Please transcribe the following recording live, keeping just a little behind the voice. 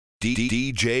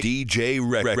DJ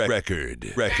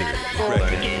Wreckrd.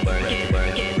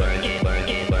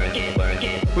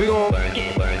 We gon'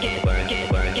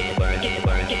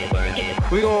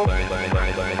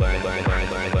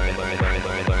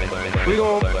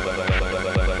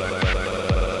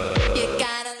 You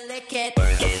gotta lick it.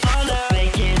 Harder,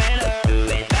 make it better, do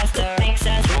it faster, makes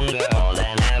us stronger more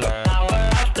than ever. Hour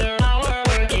after hour,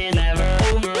 work it never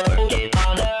over. Work it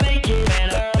harder, make it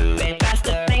better, do it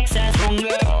faster, makes us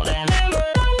stronger more than ever.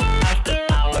 Hour after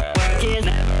hour, work it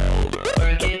never over.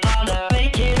 Work it harder,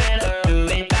 make it better, do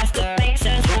it faster, makes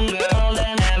us stronger more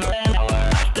than ever. Hour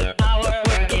after hour,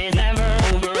 work it never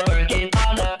over. Work it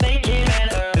harder, make it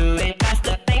better, do it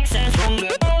faster, makes us stronger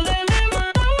more than ever.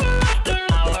 Hour after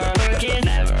hour, work it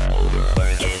never over.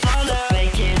 Work it harder,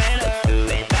 make it better, do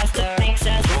it faster, makes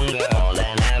us stronger more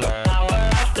than ever. Hour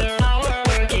after hour,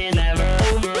 work it never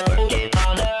over. Work it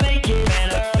harder, make it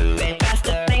better, do it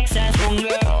faster, makes us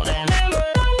stronger more than ever.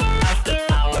 Hour after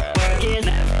hour, work it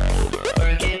never over.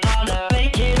 Work it harder,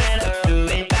 make it better, do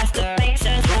it faster, makes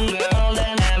us stronger more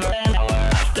than ever. Hour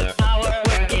after hour,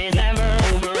 work it never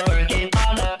over. Work it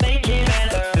harder, make it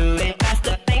better, do it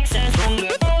faster, makes us stronger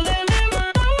more than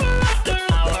ever. Hour after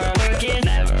hour, work it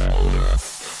never over.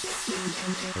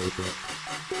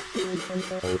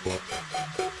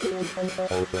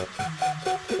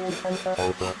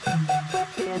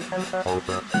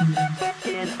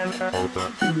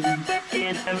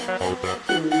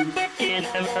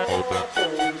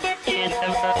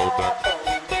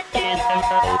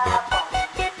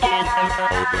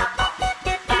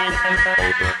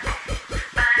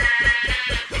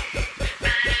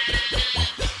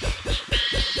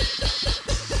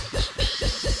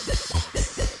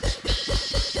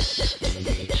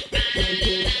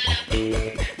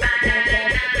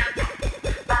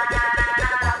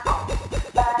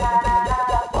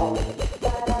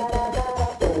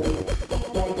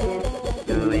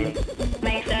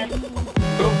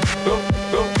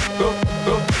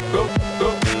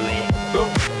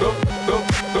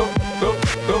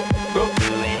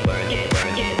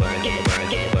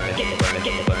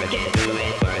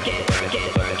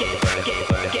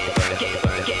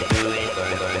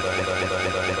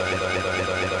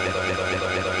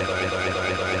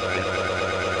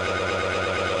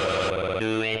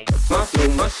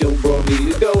 My shoe brought me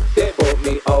the dope, that brought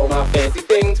me all my fancy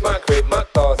things, my crib, my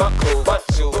cars, my clothes, my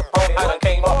shoes. I done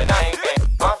came up and I ain't been.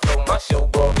 My flow, my show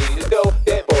brought me the dope,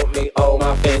 that brought me all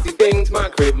my fancy things, my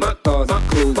crib, my cars, my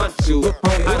clothes, my shoes.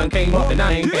 I done came up and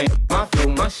I ain't been. My flow,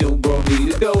 my show brought me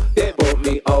the dope, that brought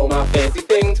me all my fancy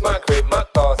things, my crib, my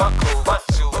cars, my clothes, my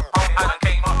shoes. I done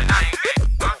came up and I ain't been.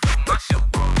 My flow, my show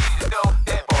brought me the dope,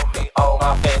 that brought me all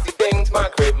my fancy things, my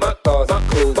crib, my cars, my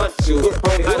clothes, my shoes.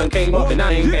 I done came up and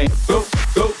I ain't been.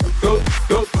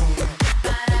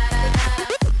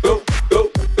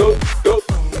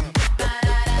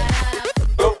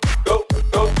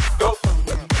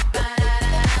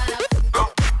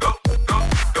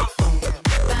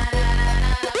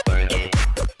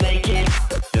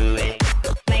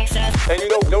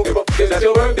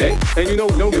 And you know,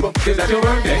 don't give up, cause that's your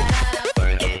birthday.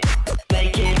 Work it,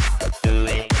 make it, do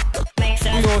it, makes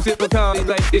us. We gon' sip a coffee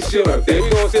like it's your birthday. We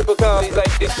gon' sip a coffee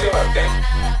like it's your birthday.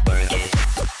 Work it,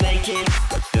 make it,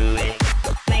 do it,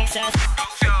 makes us. Go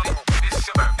Charlie, it's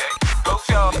your birthday. Go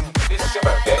Charlie, it's your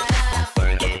birthday.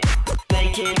 Work it,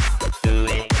 make it, do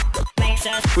it, makes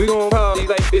us. We gon' party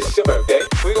like it's your birthday.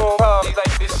 We gon' party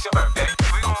like it's your birthday.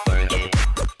 We gon' work it,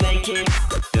 make it,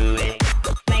 do it,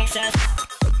 makes us.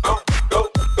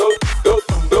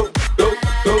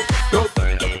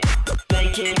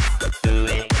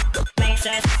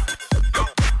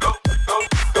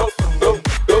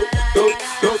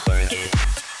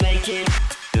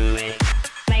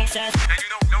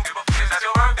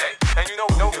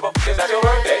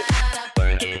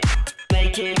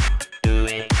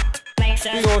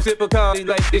 We gon' sip a coffee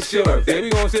like it's your birthday. We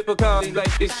gon' sip a coffee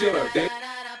like it's your birthday.